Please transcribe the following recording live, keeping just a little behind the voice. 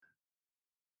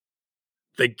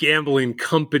The gambling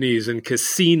companies and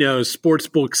casinos,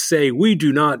 sportsbooks say we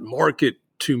do not market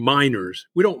to minors.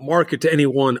 We don't market to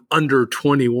anyone under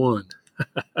 21.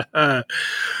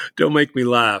 Don't make me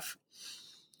laugh.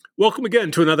 Welcome again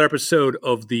to another episode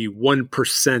of the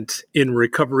 1% in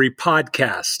Recovery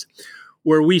podcast,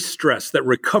 where we stress that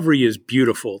recovery is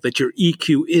beautiful, that your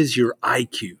EQ is your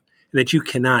IQ, and that you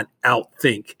cannot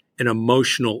outthink an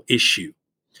emotional issue.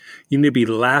 You need to be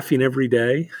laughing every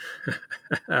day. You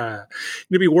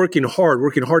need to be working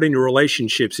hard in your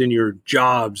relationships, in your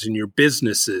jobs, in your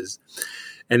businesses,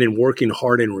 and in working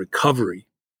hard in recovery.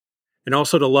 And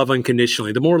also to love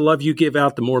unconditionally. The more love you give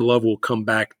out, the more love will come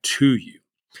back to you.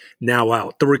 Now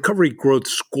out. The Recovery Growth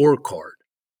Scorecard.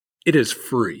 It is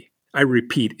free. I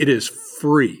repeat, it is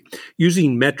free.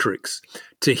 Using metrics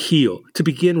to heal, to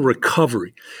begin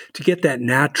recovery, to get that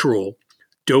natural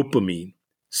dopamine,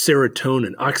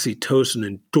 serotonin,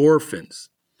 oxytocin, endorphins.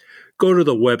 Go to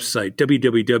the website,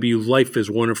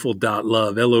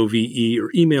 www.lifeiswonderful.love, L-O-V-E, or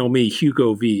email me,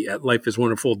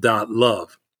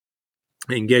 hugov@lifeiswonderful.love,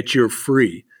 and get your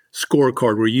free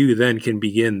scorecard where you then can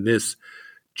begin this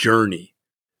journey,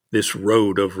 this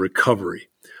road of recovery.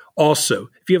 Also,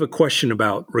 if you have a question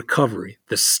about recovery,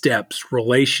 the steps,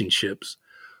 relationships,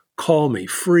 call me,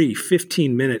 free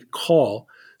 15-minute call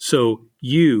so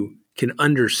you can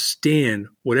understand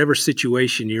whatever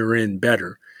situation you're in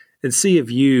better and see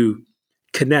if you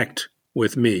connect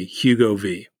with me, Hugo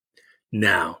V.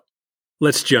 Now,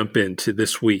 let's jump into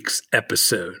this week's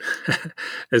episode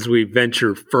as we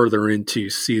venture further into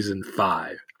season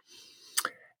 5.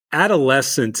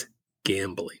 Adolescent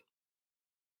gambling.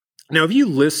 Now, if you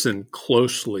listen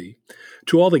closely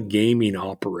to all the gaming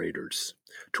operators,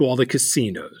 to all the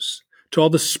casinos, to all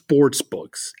the sports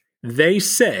books, they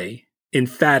say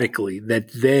emphatically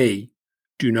that they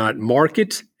do not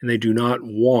market and they do not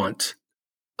want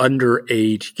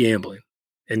underage gambling.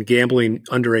 And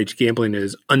underage gambling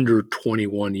is under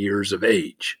 21 years of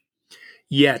age.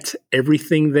 Yet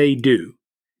everything they do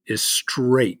is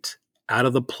straight out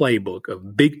of the playbook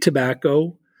of big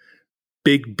tobacco,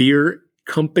 big beer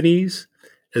companies,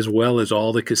 as well as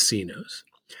all the casinos.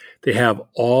 They have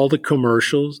all the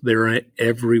commercials. They're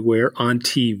everywhere on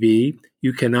TV.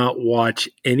 You cannot watch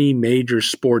any major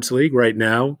sports league right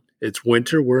now. It's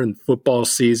winter. We're in football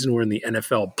season. We're in the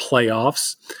NFL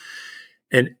playoffs.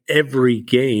 And every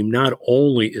game not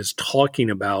only is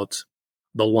talking about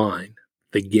the line,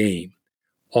 the game,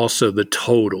 also the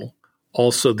total,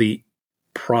 also the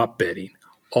prop betting,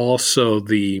 also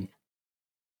the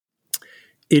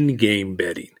in-game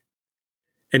betting.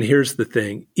 And here's the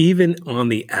thing, even on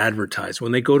the advertise,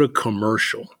 when they go to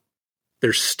commercial,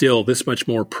 there's still this much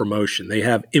more promotion. They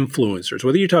have influencers,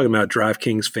 whether you're talking about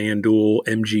DraftKings, FanDuel,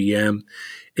 MGM,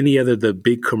 any other the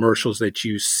big commercials that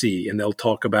you see, and they'll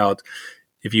talk about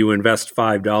if you invest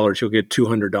 $5, you'll get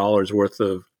 $200 worth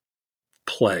of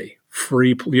play.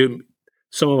 Free play.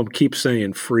 Some of them keep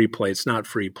saying free play. It's not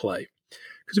free play.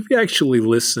 Because if you actually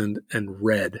listened and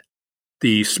read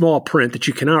the small print that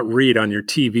you cannot read on your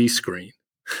TV screen,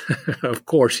 of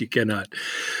course you cannot.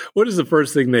 What is the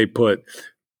first thing they put?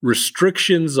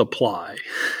 Restrictions apply.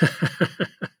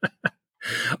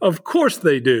 Of course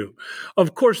they do.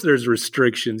 Of course there's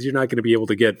restrictions. You're not going to be able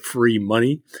to get free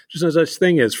money. There's no such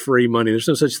thing as free money. There's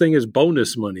no such thing as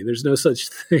bonus money. There's no such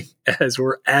thing as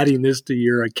we're adding this to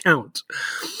your account.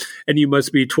 And you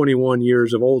must be 21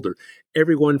 years of older.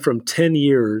 Everyone from 10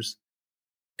 years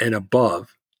and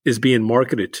above is being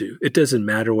marketed to. It doesn't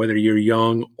matter whether you're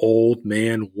young, old,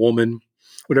 man, woman,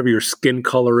 whatever your skin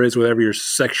color is, whatever your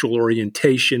sexual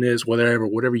orientation is,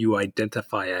 whatever you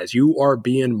identify as. You are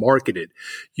being marketed.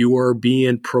 You are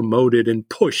being promoted and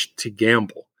pushed to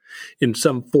gamble in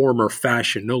some form or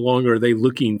fashion. No longer are they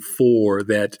looking for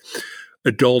that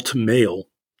adult male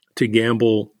to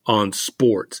gamble on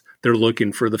sports. They're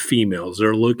looking for the females.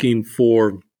 They're looking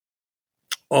for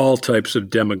all types of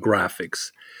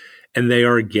demographics. And they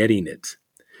are getting it.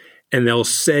 And they'll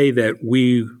say that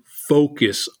we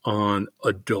focus on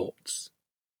adults.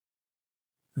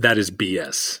 That is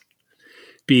BS.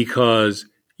 Because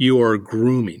you are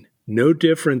grooming. No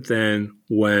different than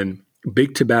when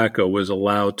big tobacco was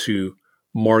allowed to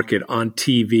market on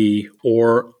TV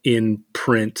or in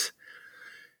print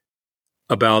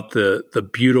about the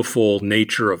beautiful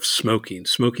nature of smoking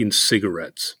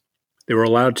cigarettes. They were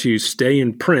allowed to stay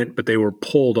in print, but they were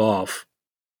pulled off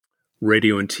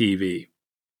radio and TV.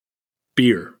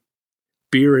 Beer.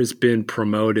 Beer has been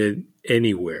promoted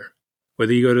anywhere.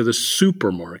 Whether you go to the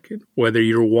supermarket, whether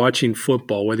you're watching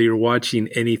football, whether you're watching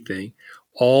anything,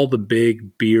 all the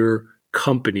big beer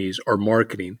companies are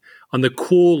marketing on the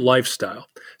cool lifestyle.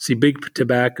 See, big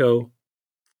tobacco,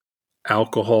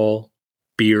 alcohol,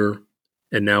 beer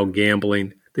and now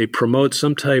gambling, they promote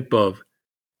some type of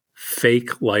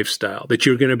fake lifestyle, that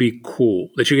you're going to be cool,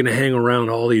 that you're going to hang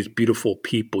around all these beautiful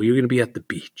people. You're going to be at the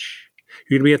beach.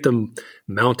 You're going to be at the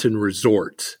mountain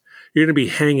resorts. You're going to be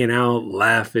hanging out,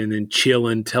 laughing and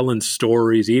chilling, telling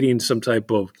stories, eating some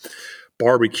type of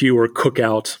barbecue or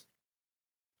cookout.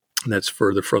 And that's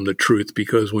further from the truth,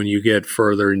 because when you get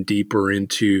further and deeper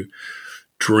into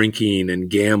drinking and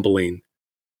gambling,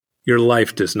 your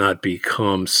life does not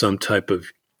become some type of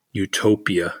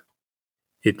utopia.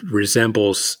 It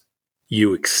resembles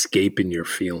you escaping your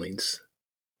feelings.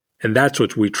 And that's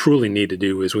what we truly need to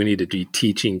do, is we need to be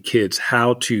teaching kids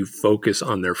how to focus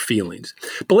on their feelings.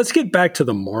 But let's get back to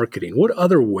the marketing. What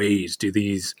other ways do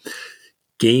these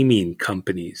gaming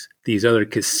companies, these other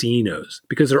casinos,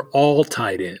 because they're all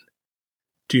tied in,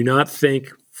 do not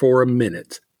think for a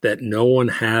minute that no one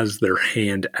has their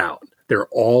hand out. They're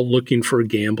all looking for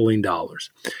gambling dollars.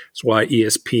 That's why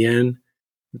ESPN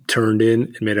turned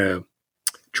in and made a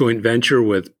joint venture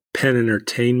with Penn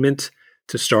Entertainment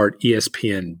to start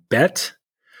ESPN Bet.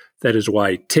 That is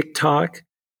why TikTok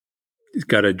has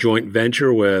got a joint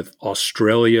venture with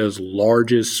Australia's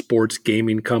largest sports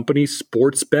gaming company,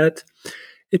 Sportsbet.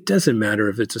 It doesn't matter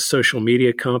if it's a social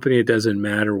media company. It doesn't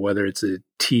matter whether it's a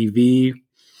TV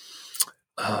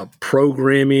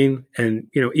programming. And,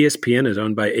 ESPN is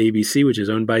owned by ABC, which is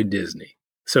owned by Disney.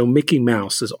 So Mickey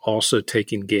Mouse is also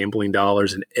taking gambling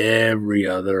dollars in every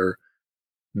other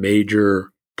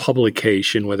major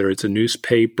publication, whether it's a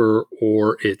newspaper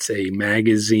or it's a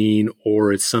magazine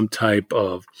or it's some type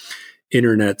of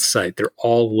internet site. They're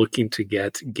all looking to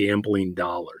get gambling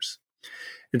dollars.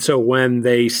 And so when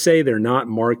they say they're not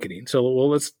marketing,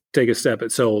 let's take a step.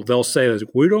 So they'll say,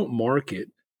 we don't market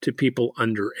to people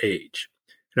underage.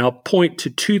 And I'll point to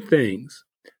two things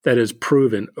that is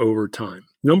proven over time.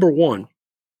 Number one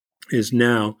is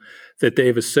now that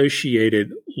they've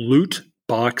associated loot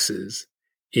boxes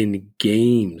in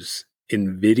games,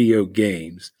 in video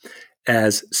games,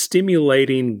 as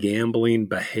stimulating gambling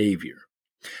behavior.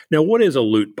 Now, what is a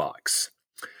loot box?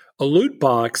 A loot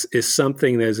box is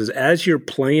something that is, as you're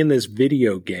playing this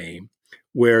video game,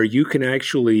 where you can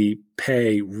actually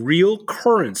pay real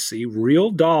currency,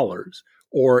 real dollars,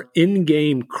 or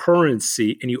in-game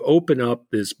currency, and you open up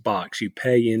this box, you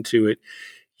pay into it,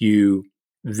 you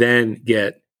then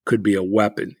get, could be a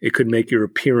weapon. It could make your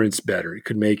appearance better. It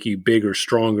could make you bigger,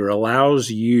 stronger, allows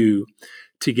you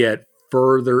to get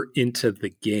further into the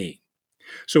game.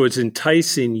 So it's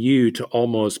enticing you to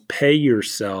almost pay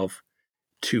yourself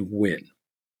to win.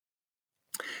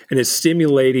 And it's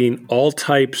stimulating all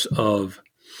types of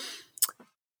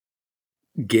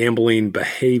gambling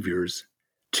behaviors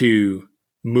to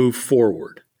move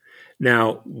forward.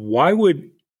 Now, why would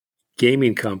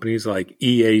gaming companies like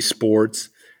EA Sports,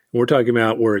 we're talking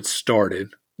about where it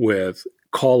started with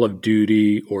Call of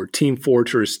Duty or Team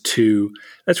Fortress 2,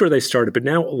 that's where they started. But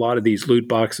now a lot of these loot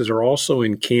boxes are also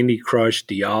in Candy Crush,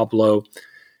 Diablo.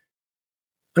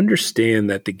 Understand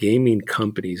that the gaming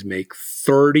companies make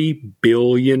 $30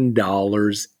 billion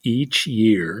each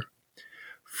year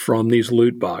from these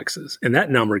loot boxes. And that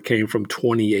number came from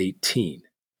 2018.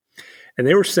 And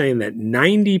they were saying that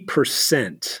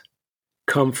 90%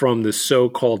 come from the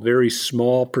so-called very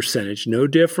small percentage, no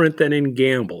different than in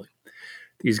gambling.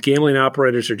 These gambling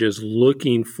operators are just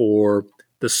looking for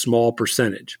the small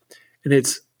percentage. And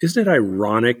isn't it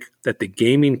ironic that the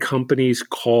gaming companies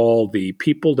call the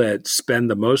people that spend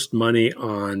the most money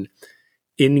on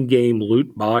in-game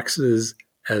loot boxes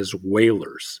as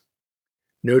whalers?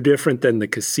 No different than the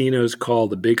casinos call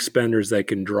the big spenders that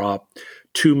can drop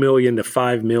 $2 million to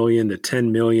 $5 million to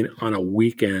 $10 million on a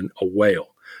weekend a whale.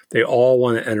 They all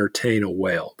want to entertain a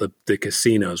whale, the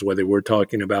casinos, whether we're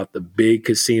talking about the big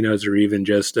casinos or even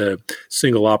just a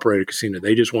single operator casino.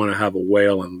 They just want to have a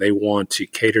whale and they want to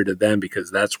cater to them because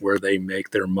that's where they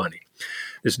make their money.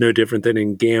 It's no different than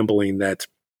in gambling, that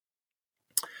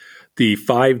the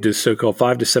 5 to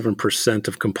 7%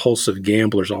 of compulsive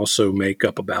gamblers also make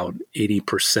up about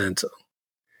 80%.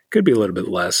 Could be a little bit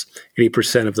less,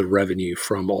 80% of the revenue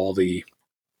from all the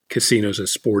casinos and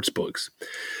sports books.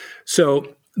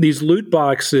 So these loot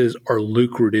boxes are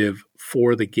lucrative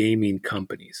for the gaming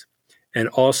companies. And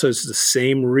also it's the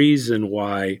same reason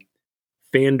why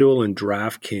FanDuel and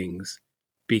DraftKings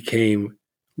became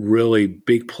really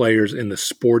big players in the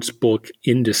sports book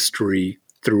industry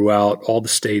throughout all the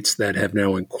states that have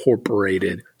now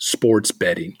incorporated sports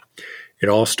betting. It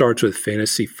all starts with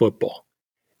fantasy football.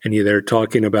 And they're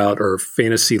talking about our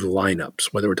fantasy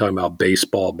lineups, whether we're talking about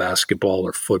baseball, basketball,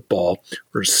 or football,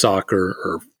 or soccer,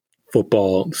 or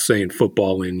football, saying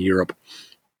football in Europe,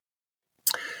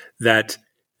 that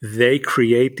they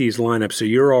create these lineups. So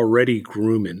you're already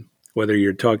grooming, whether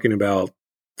you're talking about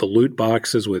the loot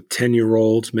boxes with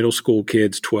 10-year-olds, middle school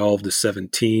kids, 12 to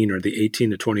 17, or the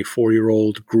 18 to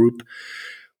 24-year-old group,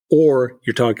 or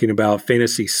you're talking about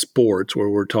fantasy sports where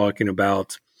we're talking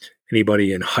about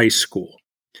anybody in high school.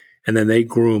 And then they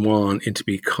groom on into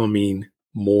becoming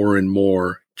more and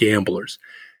more gamblers.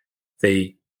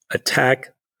 They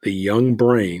attack the young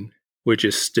brain, which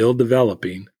is still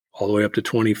developing all the way up to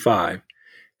 25,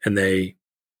 and they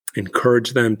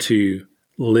encourage them to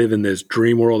live in this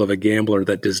dream world of a gambler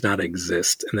that does not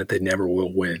exist and that they never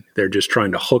will win. They're just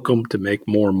trying to hook them to make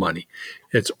more money.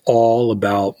 It's all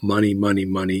about money, money,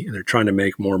 money, and they're trying to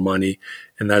make more money.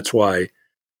 And that's why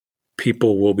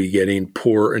people will be getting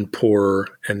poorer and poorer,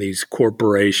 and these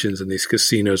corporations and these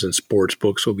casinos and sports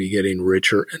books will be getting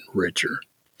richer and richer.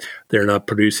 They're not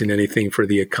producing anything for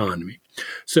the economy.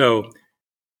 So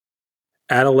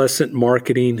adolescent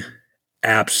marketing,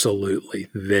 absolutely,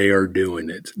 they are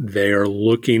doing it. They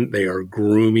are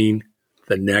grooming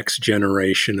the next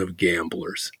generation of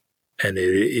gamblers. And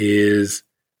it is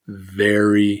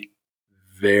very,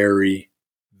 very,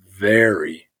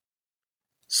 very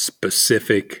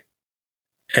specific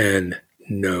and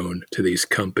known to these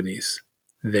companies.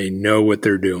 They know what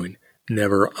they're doing.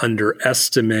 Never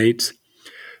underestimate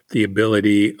the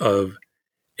ability of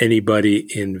anybody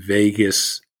in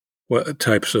Vegas, what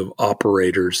types of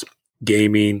operators,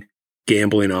 gaming,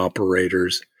 gambling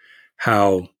operators,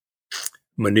 how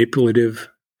manipulative,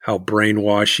 how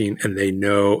brainwashing, and they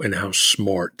know, and how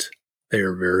smart. They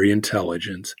are very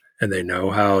intelligent, and they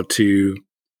know how to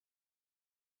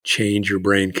change your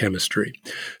brain chemistry.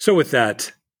 So with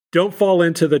that, don't fall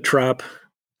into the trap.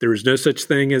 There is no such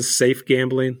thing as safe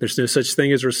gambling. There's no such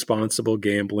thing as responsible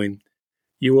gambling.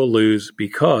 You will lose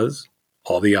because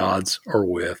all the odds are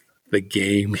with the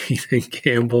gaming and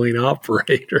gambling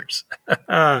operators.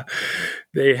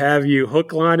 They have you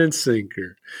hook, line, and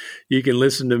sinker. You can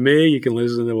listen to me. You can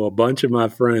listen to a bunch of my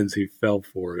friends who fell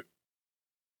for it.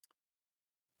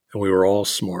 And we were all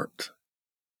smart.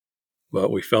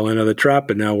 But we fell into the trap,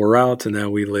 and now we're out, and now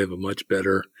we live a much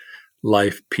better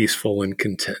life, peaceful and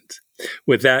content.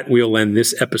 With that, we'll end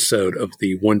this episode of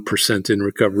the 1% in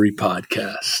Recovery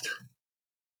podcast.